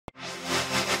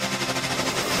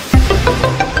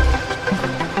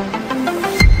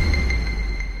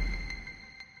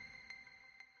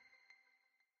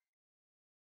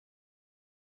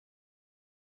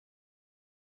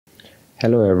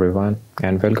Hello everyone,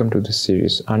 and welcome to this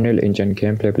series Unreal Engine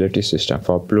Gameplay Ability System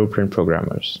for Blueprint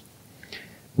Programmers.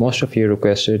 Most of you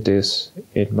requested this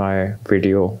in my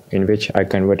video in which I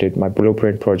converted my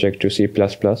Blueprint project to C++.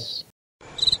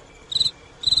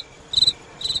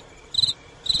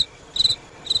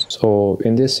 So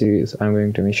in this series I'm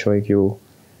going to be showing you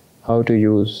how to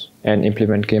use and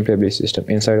implement Gameplay Ability System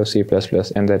inside of C++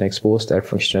 and then expose that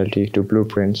functionality to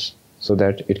blueprints so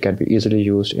that it can be easily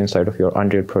used inside of your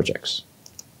Unreal projects.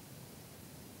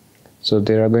 So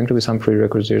there are going to be some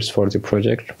prerequisites for the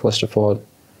project. First of all,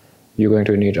 you're going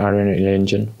to need Unreal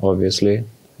Engine, obviously.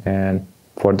 And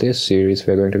for this series,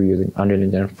 we're going to be using Unreal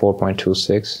Engine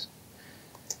 4.26.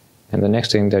 And the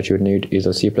next thing that you need is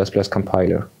a C++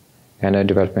 compiler and a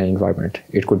development environment.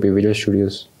 It could be Visual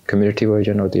Studio's community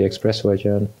version or the Express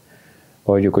version,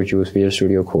 or you could use Visual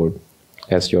Studio Code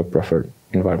as your preferred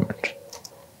environment.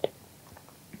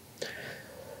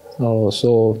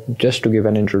 So just to give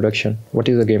an introduction, what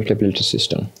is a Gameplay Ability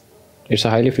System? It's a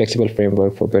highly flexible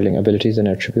framework for building abilities and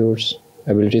attributes.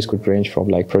 Abilities could range from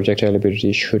like projectile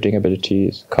abilities, shooting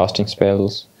abilities, casting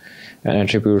spells, and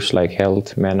attributes like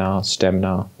health, mana,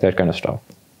 stamina, that kind of stuff.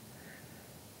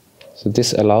 So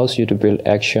this allows you to build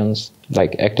actions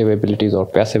like active abilities or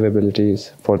passive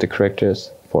abilities for the characters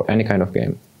for any kind of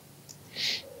game.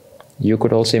 You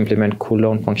could also implement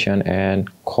cooldown function and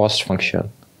cost function.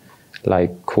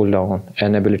 Like cooldown,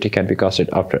 an ability can be casted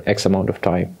after X amount of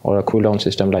time, or a cooldown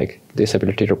system like this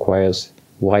ability requires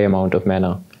Y amount of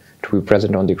mana to be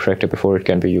present on the character before it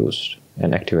can be used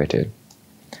and activated.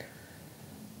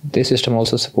 This system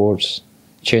also supports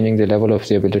changing the level of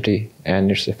the ability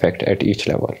and its effect at each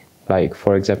level. Like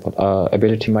for example,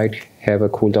 ability might have a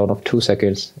cooldown of 2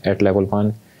 seconds at level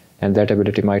 1, and that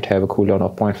ability might have a cooldown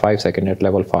of 0.5 seconds at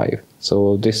level 5.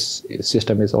 So this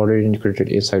system is already integrated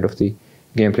inside of the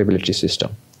Gameplay Ability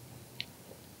System.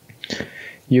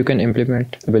 You can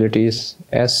implement abilities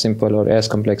as simple or as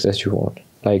complex as you want.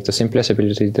 Like the simplest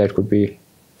abilities that could be,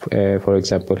 for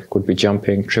example, could be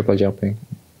jumping, triple jumping.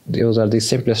 Those are the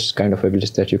simplest kind of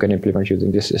abilities that you can implement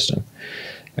using this system.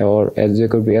 Or as they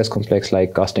could be as complex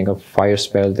like casting a fire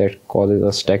spell that causes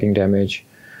a stacking damage,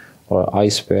 or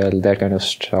ice spell, that kind of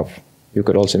stuff. You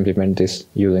could also implement this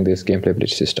using this Gameplay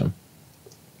Ability System.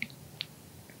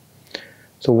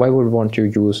 So why would want you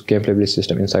use Gameplay Ability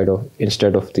System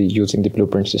instead of using the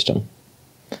blueprint system?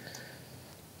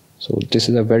 So this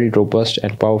is a very robust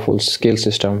and powerful skill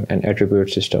system and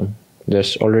attribute system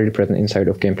that's already present inside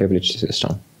of Gameplay Ability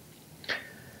System.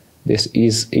 This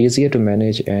is easier to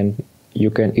manage and you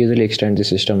can easily extend the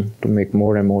system to make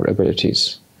more and more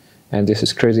abilities. And this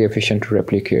is crazy efficient to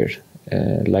replicate.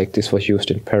 Like this was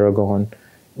used in Paragon.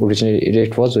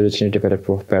 It was originally developed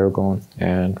for Paragon,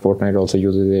 and Fortnite also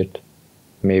uses it.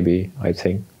 Maybe, I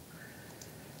think.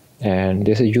 And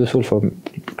this is useful for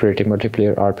creating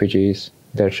multiplayer RPGs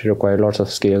that require lots of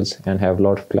skills and have a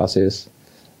lot of classes,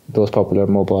 those popular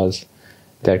MOBAs,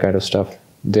 that kind of stuff.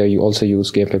 There you also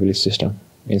use Gameplay Ability System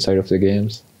inside of the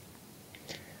games.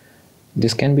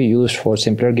 This can be used for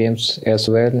simpler games as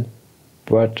well,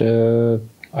 but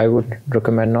I would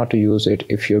recommend not to use it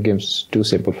if your game is too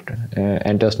simple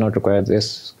and does not require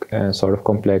this sort of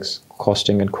complex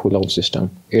costing and cooldown system.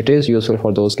 It is useful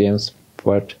for those games,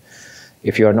 but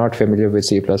if you are not familiar with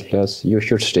C++, you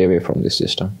should stay away from this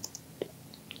system.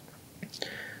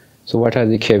 So what are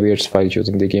the caveats while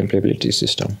using the Gameplay Ability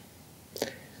System?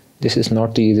 This is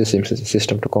not the easiest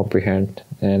system to comprehend,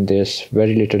 and there's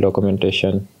very little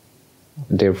documentation.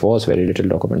 There was very little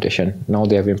documentation. Now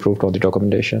they have improved all the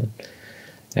documentation.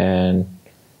 And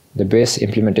the base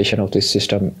implementation of this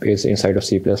system is inside of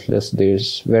C++.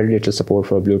 There's very little support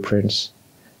for blueprints,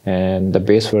 and the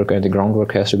base work and the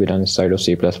groundwork has to be done inside of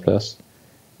C++,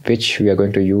 which we are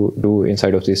going to do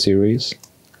inside of this series.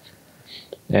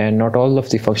 And not all of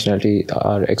the functionality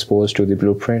are exposed to the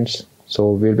blueprints,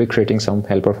 so we'll be creating some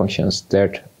helper functions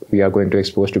that we are going to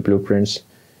expose to blueprints.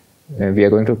 And we are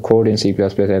going to code in C++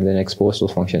 and then expose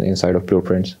those functions inside of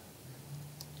blueprints.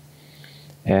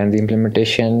 And the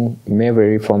implementation may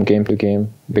vary from game to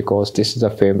game because this is a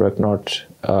framework, not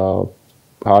a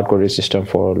hard-coded system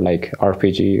for like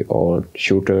RPG or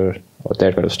shooter or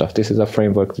that kind of stuff. This is a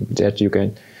framework that you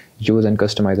can use and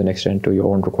customize and extend to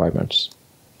your own requirements.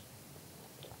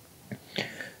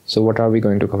 So what are we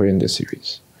going to cover in this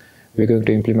series? We're going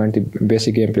to implement the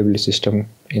basic Gameplay Ability System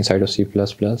inside of C++.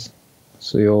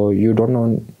 So you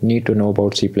don't need to know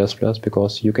about C++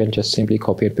 because you can just simply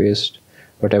copy and paste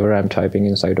whatever I'm typing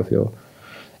inside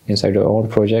your own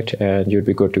project and you'd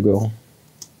be good to go.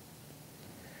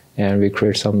 And we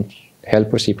create some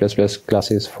helper C++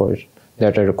 classes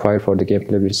that are required for the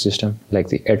Gameplay Ability System, like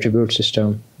the attribute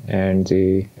system and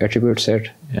the attribute set,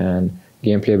 and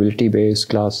gameplay ability base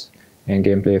class, and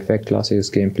gameplay effect classes,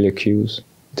 gameplay cues.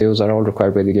 Those are all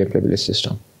required by the gameplay ability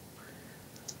system.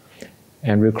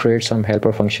 And we'll create some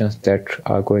helper functions that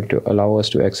are going to allow us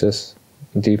to access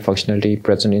the functionality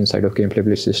present inside of gameplay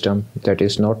ability system that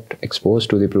is not exposed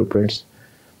to the blueprints,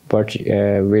 but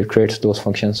we'll create those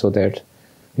functions so that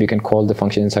we can call the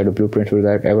function inside of blueprint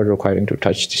without ever requiring to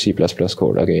touch the C++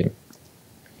 code again.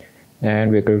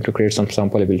 And we're going to create some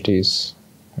sample abilities.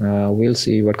 We'll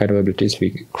see what kind of abilities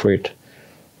we create,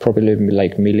 probably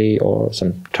like melee or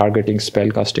some targeting spell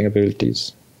casting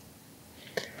abilities.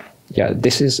 Yeah,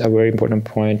 this is a very important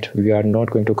point. We are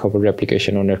not going to cover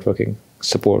replication or networking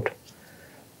support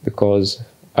because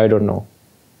I don't know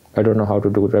how to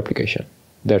do replication.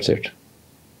 That's it.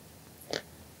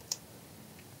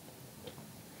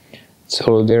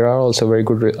 So there are also very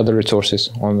good other resources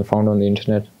found on the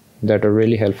internet that are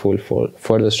really helpful for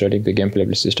further studying the gameplay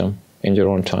ability system in your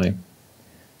own time.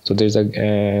 So there's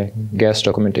a guest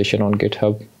documentation on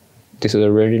GitHub. This is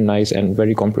a really nice and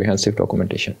very comprehensive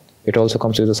documentation. It also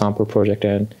comes with a sample project,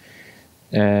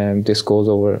 and this goes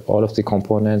over all of the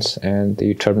components and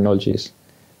the terminologies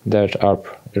that are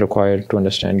required to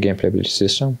understand gameplay ability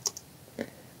system.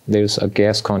 There's a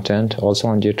guest content also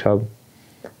on GitHub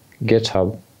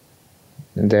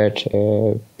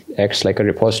that acts like a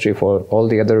repository for all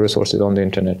the other resources on the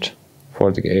internet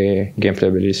for the gameplay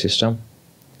ability system.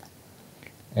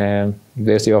 And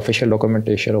there's the official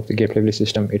documentation of the gameplay ability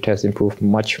system. It has improved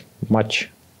much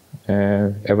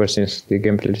ever since the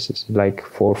gameplay system. Like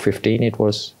 4.15, it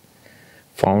was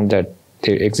found that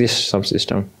there exists some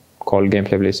system called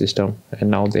gameplay ability system,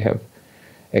 and now they have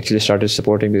actually started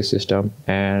supporting this system,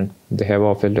 and they have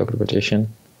official documentation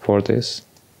for this.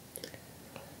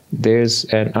 There's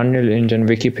an Unreal Engine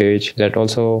wiki page that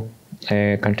also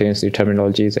contains the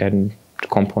terminologies and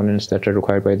components that are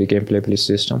required by the gameplay ability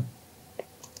system.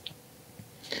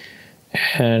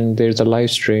 And there's a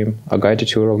live stream, a guided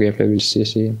tour of gameplay ability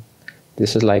system.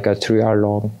 This is like a 3-hour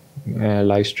long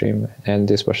live stream, and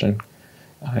this person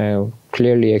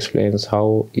clearly explains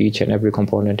how each and every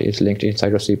component is linked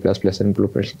inside of C++ and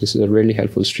blueprints. This is a really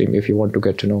helpful stream if you want to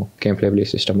get to know gameplay ability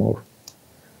system more.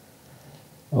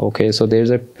 Okay, so there's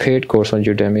a paid course on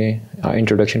Udemy,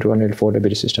 Introduction to Unreal 4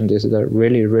 Ability System. This is a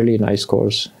really nice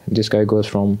course. This guy goes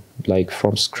from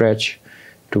scratch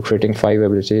to creating 5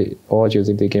 ability, all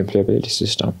using the gameplay ability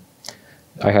system.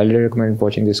 I highly recommend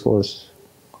watching this course.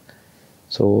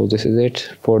 So this is it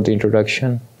for the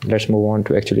introduction. Let's move on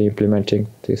to actually implementing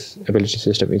this ability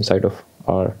system inside of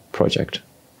our project.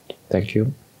 Thank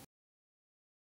you.